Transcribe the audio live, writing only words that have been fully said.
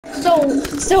So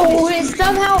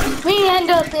somehow we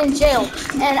end up in jail,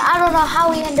 and I don't know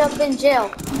how we end up in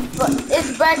jail, but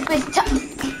it's breakfast time.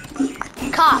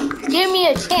 Cop, give me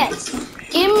a chance.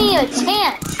 Give me a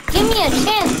chance. Give me a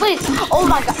chance, please. Oh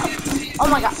my god. Oh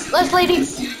my god. Let's lady.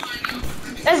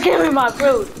 Let's give me my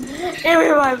food. Give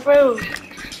me my food.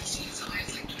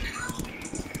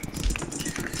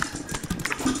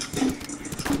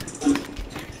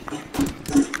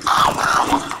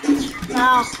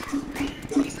 Now,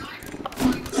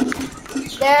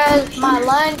 there's my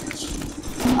lunch.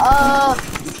 Oh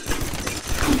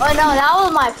no, that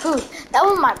was my food. That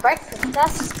was my breakfast.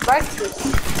 That's breakfast.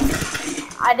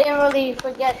 I didn't really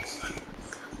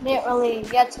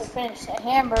get to finish the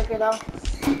hamburger though.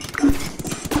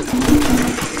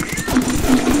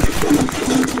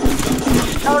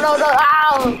 No, no, no,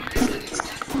 ow!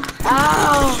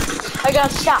 Ow! I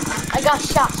got shot. I got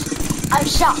shot. I'm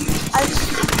shot. I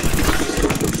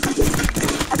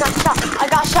got shot. I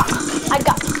got shot. I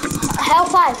got hell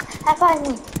five. High five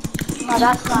me. No,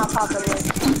 that's not proper.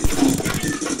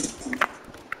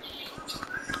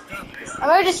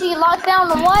 Emergency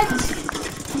lockdown. What?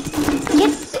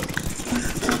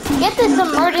 Get this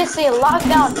emergency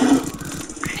lockdown.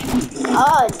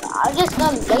 Oh, I'm just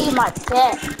gonna lay my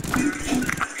bed.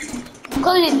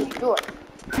 Close the door.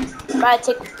 I'm about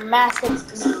to take a massive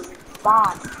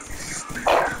bomb.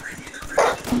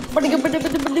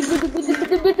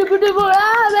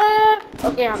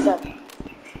 Okay, I'm done.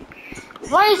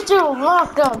 Why is there a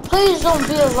lockdown? Please don't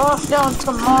be a lockdown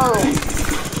tomorrow.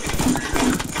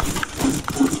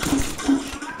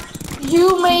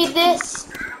 You made this.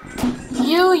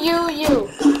 You.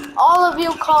 All of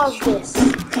you caused this.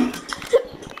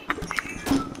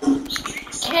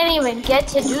 Can't even get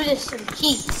to do this in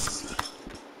peace.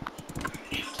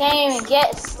 Can't even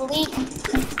get sleep.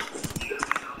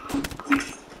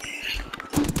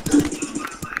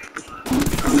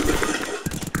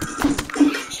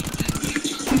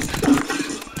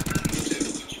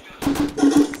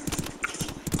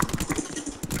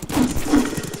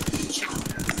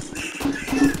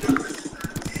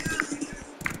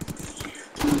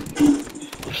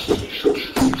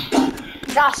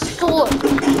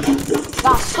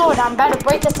 Got sword, I'm about to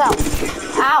break this out.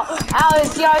 Ow,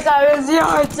 it's your time, it's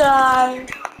your time.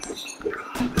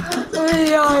 It's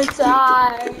your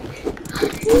time.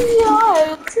 It's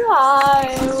your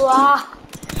time.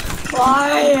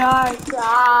 Why your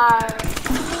time?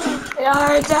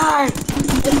 Your time.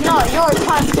 It's not your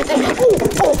time today.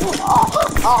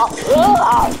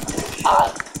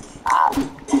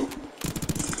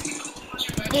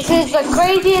 This is the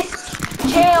craziest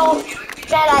jail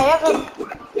that I ever.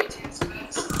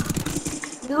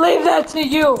 Leave that to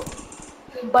you.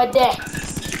 But then,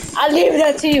 I leave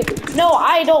that to you. No,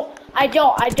 I don't.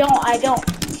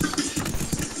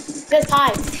 Just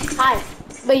hide.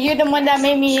 But you're the one that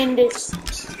made me in this.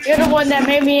 You're the one that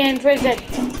made me in prison.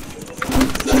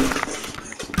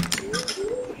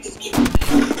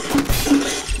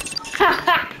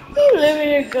 You live in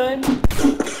your gun.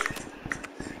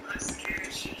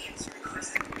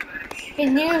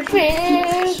 Can you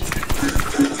feel?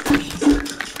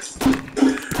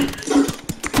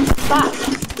 Stop.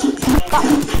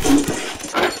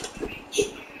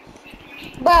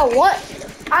 Bro, what?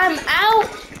 I'm out?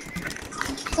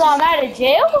 So I'm out of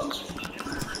jail?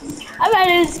 I'm out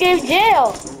of escape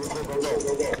jail.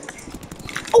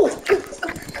 Oh.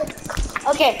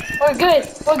 Okay, we're good.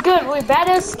 We're about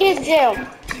to escape jail.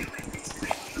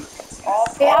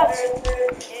 Yeah.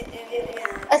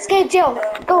 Escape jail.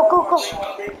 Go.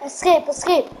 Escape.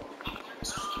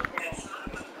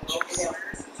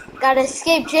 Gotta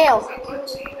escape jail.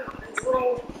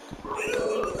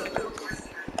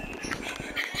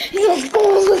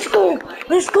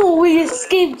 Let's go. We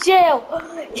escaped jail.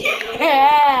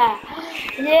 Yeah.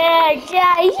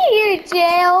 Get here,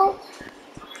 jail.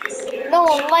 No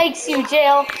one likes you,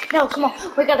 jail. No, come on.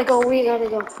 We gotta go.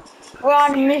 We're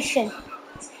on a mission.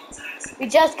 We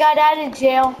just got out of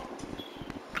jail.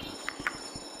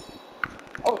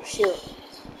 Oh, shoot.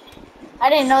 I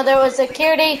didn't know there was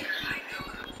security.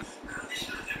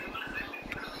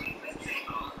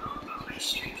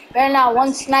 Better not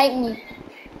one snipe me.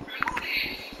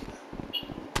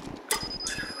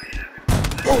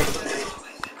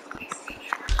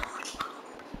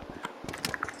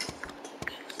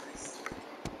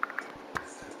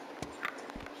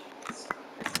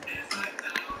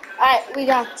 Alright, we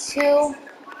got two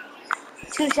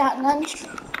shotguns.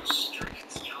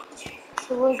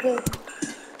 So we're good.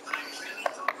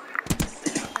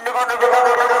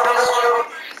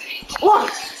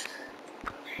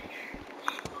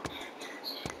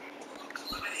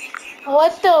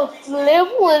 What the flip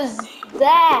was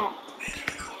that?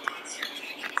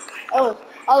 Oh,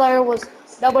 all I heard was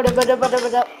double.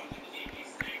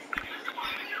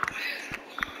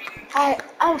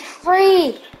 I'm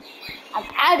free. I'm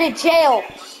out of jail.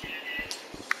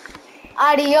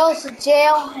 Adios,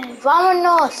 jail.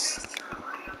 Vámonos.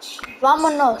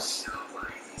 Vámonos.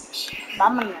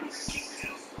 Vámonos.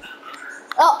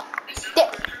 Oh,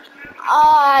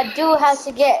 I do have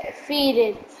to get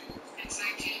feeded.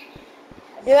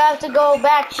 I do have to go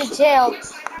back to jail.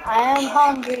 I am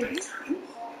hungry.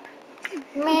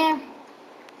 Man.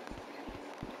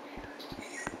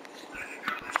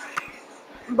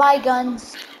 Buy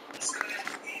guns.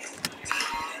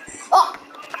 Oh!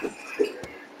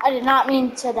 I did not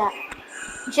mean to that.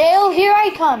 Jail, here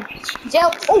I come.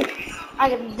 Jail. Oh!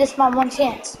 This is my one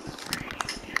chance.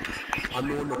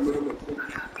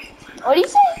 What did he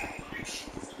say?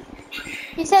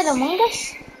 He said Among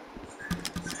Us?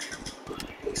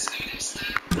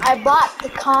 I bought the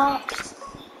cops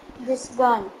this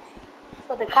gun.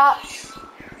 For the cops.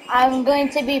 I'm going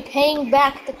to be paying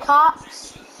back the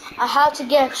cops. I have to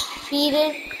get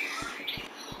feeded.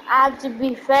 I have to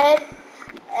be fed.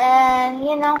 And,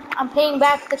 you know, I'm paying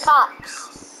back the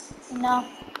cops. You know.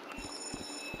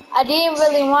 I didn't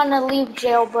really want to leave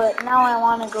jail, but now I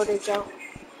want to go to jail.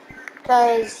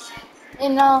 Because, you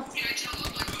know,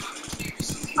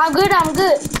 I'm good.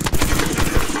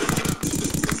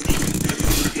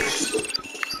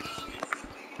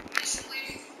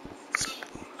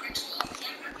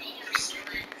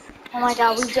 Oh my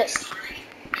god, we just...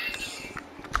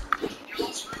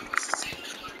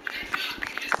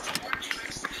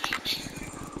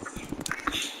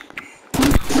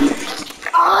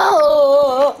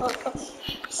 Oh!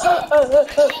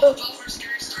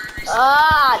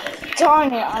 Ah,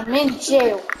 darn it, I'm in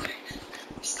jail.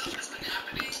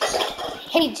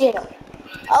 Hey, jail.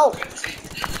 Oh.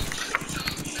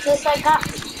 This I got.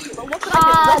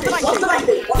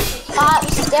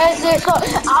 Cops, there's so.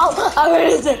 Ow,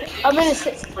 I'm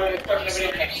innocent.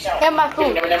 Get my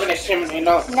food.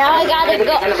 Now I gotta go.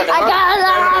 I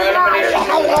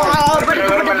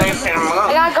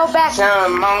gotta go back. I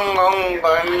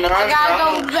gotta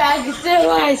go back to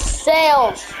my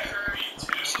cell.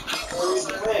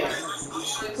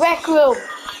 Rec room.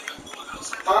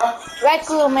 Rec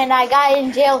room, and I got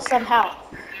in jail somehow.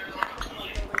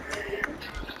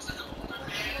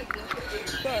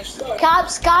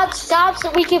 Cops,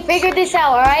 we can figure this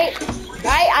out, alright?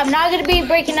 Right? I'm not gonna be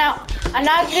breaking out.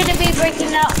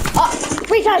 Oh,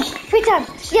 free time.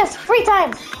 Yes, free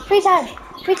time,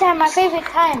 my favorite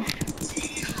time.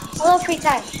 I love free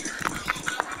time.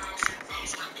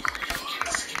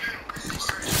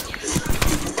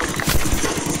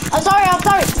 I'm sorry.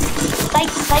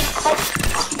 Psych.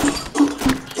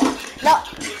 No,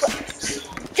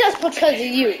 just because of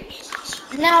you.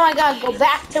 Now I gotta go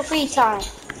back to free time.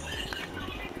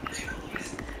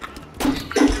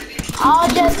 All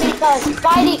just because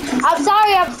fighting. I'm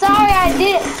sorry. I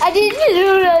didn't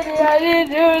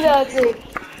do nothing.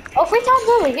 Oh, free time's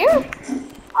over here?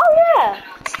 Oh yeah.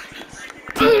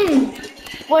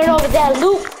 Went over that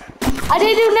loop. I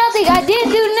didn't do nothing.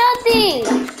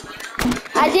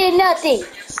 I did nothing.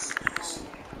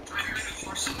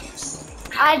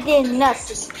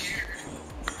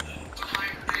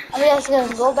 I'm just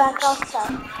gonna go back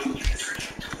outside.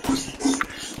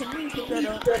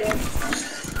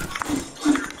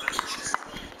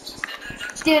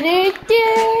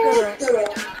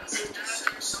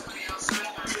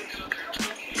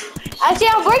 Actually,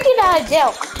 I'm breaking out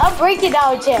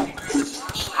of jail.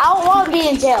 I don't want to be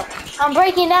in jail. I'm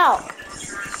breaking out.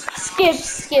 Skip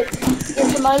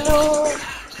to my loot.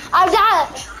 I got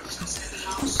it.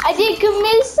 I did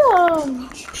commit some.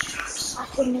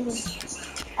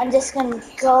 I'm just gonna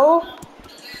go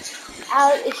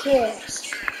out of here.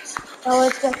 No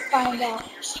one's gonna find out.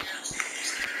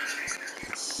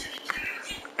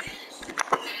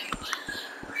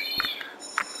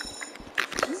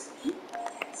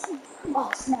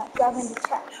 Oh snap, grabbing the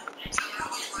trap.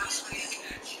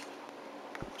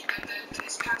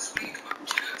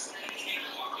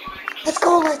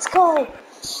 Let's go.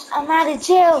 I'm out of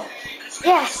jail.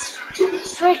 Yes,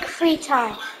 frick free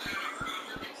time.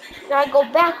 Gotta go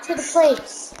back to the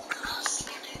place.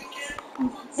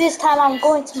 This time I'm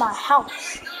going to my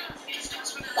house.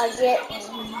 I get,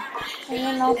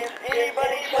 you know.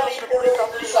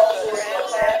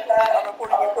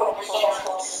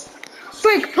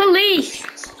 Frick police!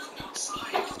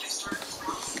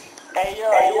 Hey yo,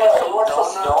 you want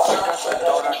some donuts? I got some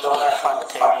donuts on the front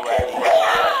table right here.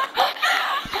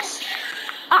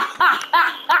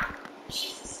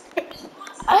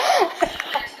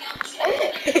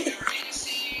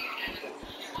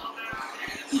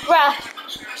 Bruh.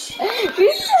 You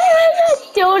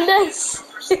said donuts.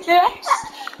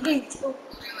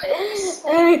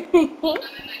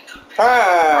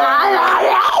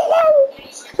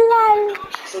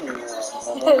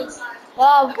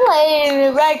 Play in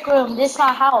the rec room. This is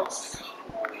my house.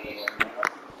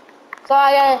 So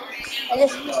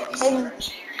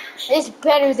it's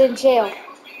better than jail.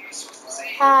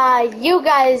 You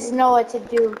guys know what to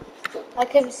do.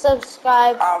 Like and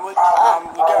subscribe. We got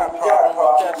a problem. We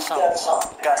got some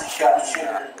gunshot in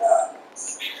there.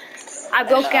 I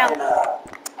broke out.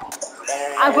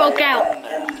 I broke out. In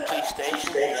the police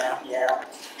station, yeah.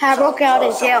 I broke out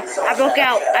in jail. I broke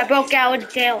out. I broke out in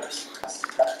jail.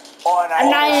 Oh, and I'm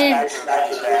not I in. want to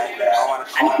sniper really bad. I want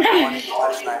to get my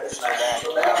sniper so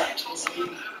bad.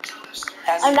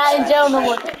 I'm not in jail no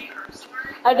more.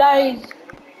 I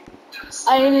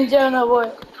ain't in jail no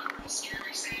more.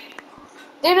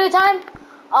 Dinner time?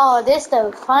 Oh, this is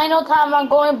the final time I'm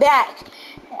going back.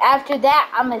 After that,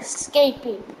 I'm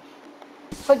escaping.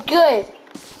 For good.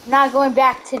 I'm not going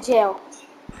back to jail.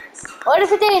 What if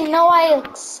they didn't know I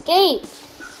escaped?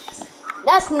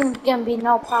 That's gonna be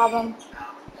no problem.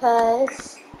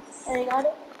 Cause, I got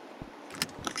it.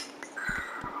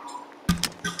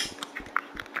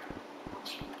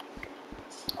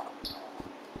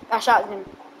 A shotgun.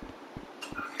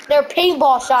 They're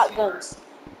paintball shotguns.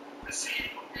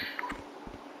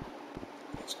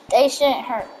 They shouldn't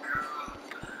hurt.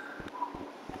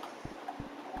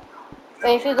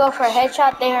 But if you go for a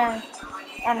headshot, they're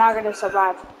not gonna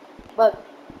survive. But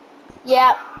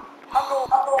yeah.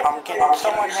 I'm kidding.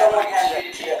 Someone had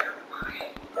it.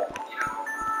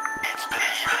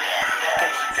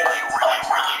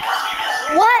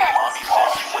 What?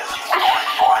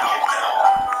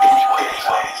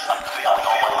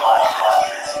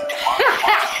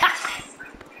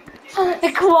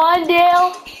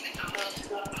 Quandale.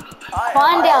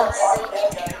 Quandale.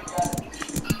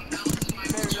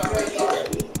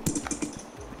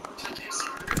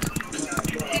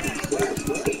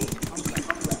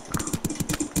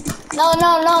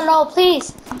 No,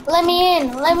 please. Let me in.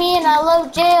 I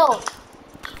love jail.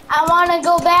 I want to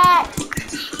go back.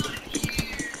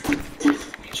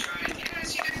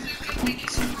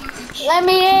 Let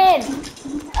me in.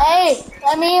 Hey,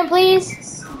 let me in,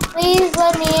 please. Please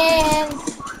let me in.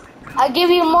 I'll give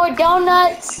you more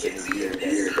donuts.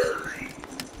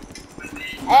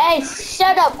 Hey,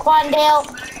 shut up, Quandale.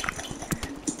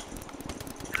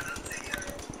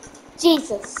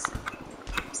 Jesus.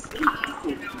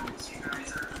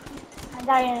 I'm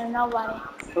talking to nobody.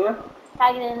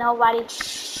 Talking to nobody.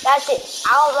 That's it.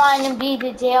 I don't want to be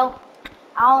to jail.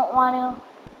 I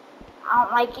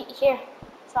don't like it here.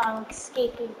 So I'm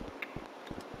escaping.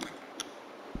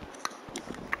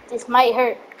 This might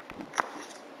hurt.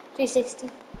 360.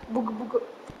 Booga booga.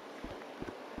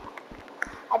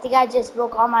 I think I just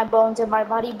broke all my bones in my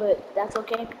body, but that's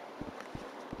okay.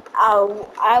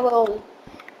 I will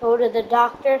go to the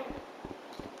doctor.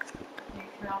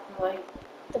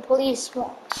 The police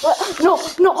won't. No.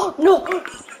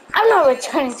 I'm not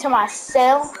returning to my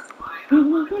cell.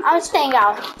 I'm staying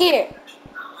out here.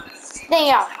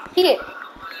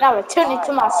 Not returning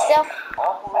to my cell.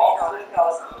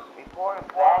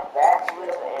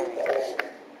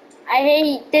 I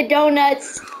hate the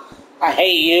donuts. I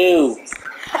hate you.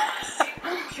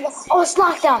 Oh, it's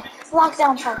lockdown.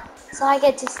 Lockdown time. So I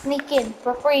get to sneak in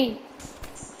for free.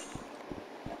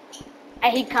 I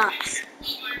hate cops.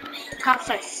 Cops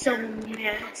are so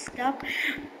messed up.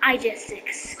 I just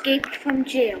escaped from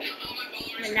jail.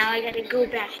 And now I gotta go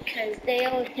back because they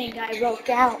all think I broke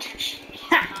out.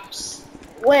 Ha!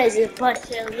 What is it,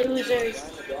 bunch of losers?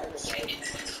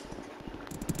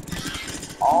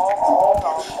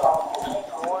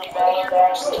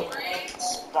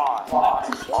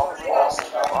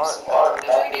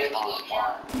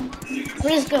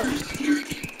 Let's go.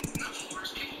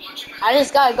 I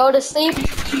just gotta go to sleep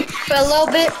for a little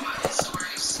bit.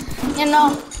 You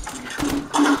know,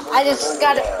 I just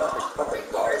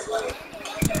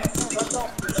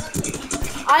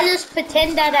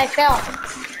pretend that I fell.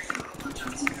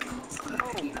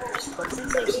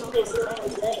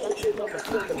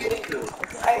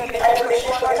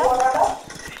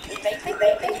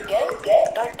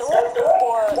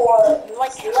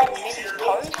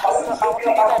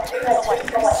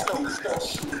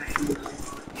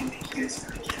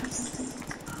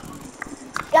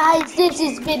 Guys, this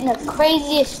has been the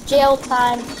craziest jail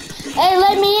time. Hey,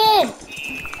 let me in!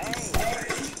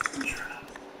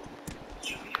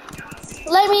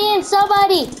 Let me in,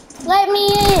 somebody! Let me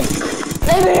in!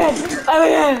 Let me in! Let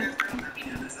me in!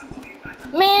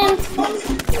 Man!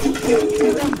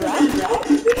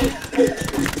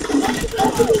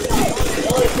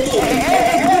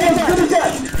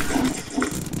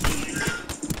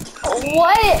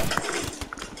 What?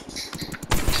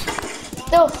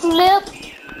 The flip?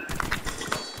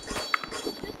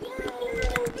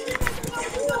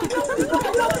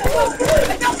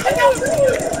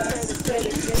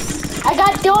 I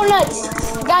got donuts.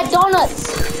 I got donuts.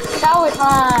 Shower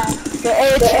time.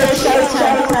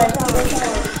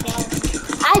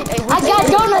 I got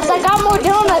donuts. I got more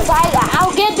donuts.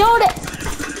 I'll get donuts.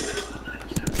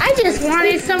 I just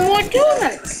wanted some more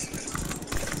donuts.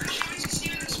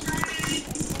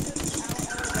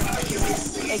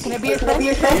 Hey, can I be your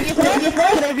friend? Can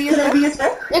I be your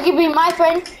friend? You can be my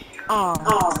friend. Oh.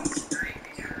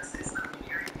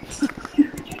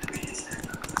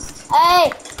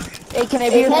 Hey. Hey, can I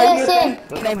be your friend? Listen.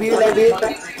 Can I be your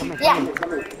friend? Yeah.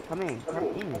 Come in.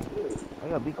 I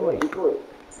gotta be quick.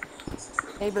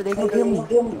 Hey, but they can kill me.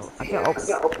 I can't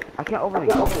open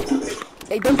it.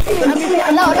 Hey, don't kill me.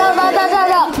 No.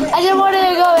 I just wanted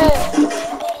to go in.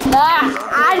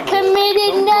 I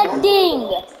committed nothing.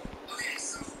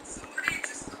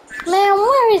 Man,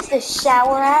 where is the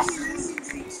shower at?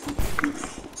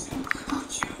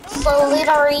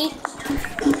 Solitary.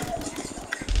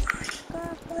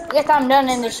 I guess I'm done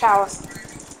in the shower.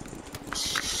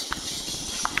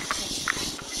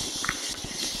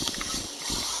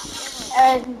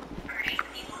 And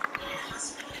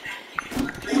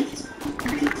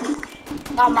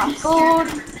got my food.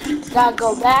 Gotta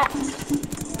go back.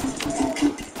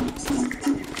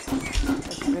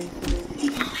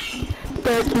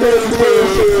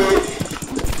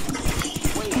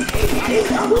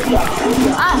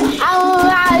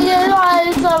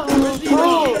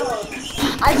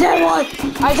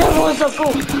 I just want some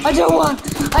food. I just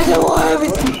want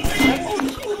everything.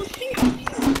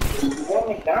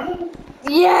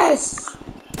 Yes.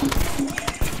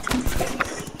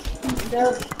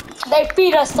 They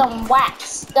feed us some whack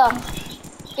stuff.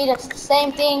 Feed us the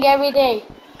same thing every day.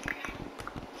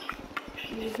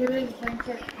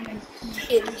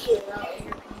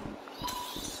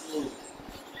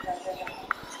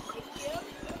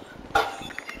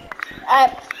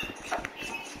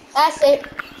 That's it.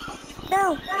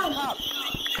 No.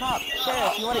 Cop,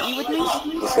 Sheriff, you want to eat with me?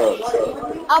 What's up?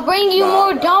 I'll bring you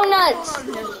more donuts.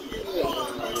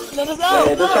 Hey,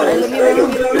 they're trying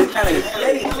to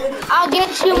I'll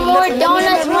get you more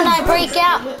donuts when I break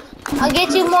out. I'll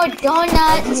get you more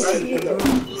donuts.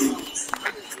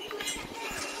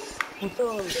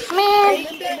 Man,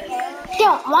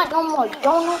 don't want no more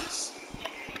donuts.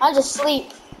 I'll just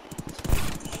sleep.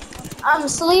 I'm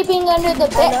sleeping under the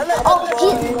bed. Oh,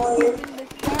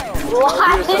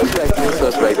 what?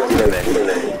 suspect. No.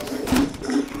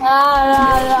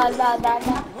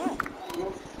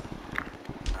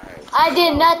 I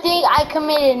did nothing. I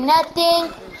committed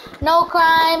nothing. No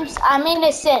crimes. I'm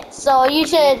innocent. So you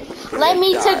should let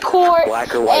me to court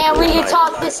and we can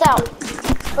talk this out.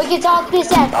 We can talk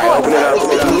this out. Court.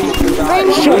 Bring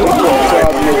me to court.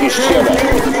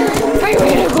 Bring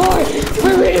me to court.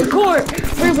 Bring me to court.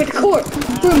 Bring me to court.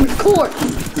 Bring me to court.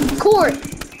 Court.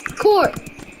 Court.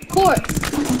 Court.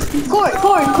 Court.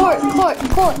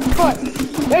 Court.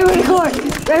 Bring me to court.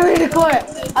 Bring me to court.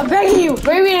 I'm begging you.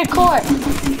 Bring me to court.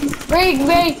 Bring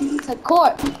me to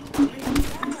court.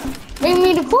 Bring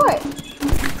me to court.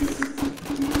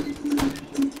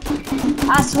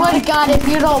 I swear to God, if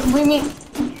you don't bring me,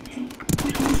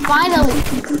 finally,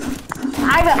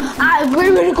 I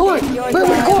bring me to court. Bring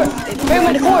me to court. Bring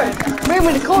me to court. Bring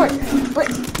me to court.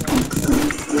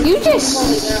 You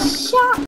just shot.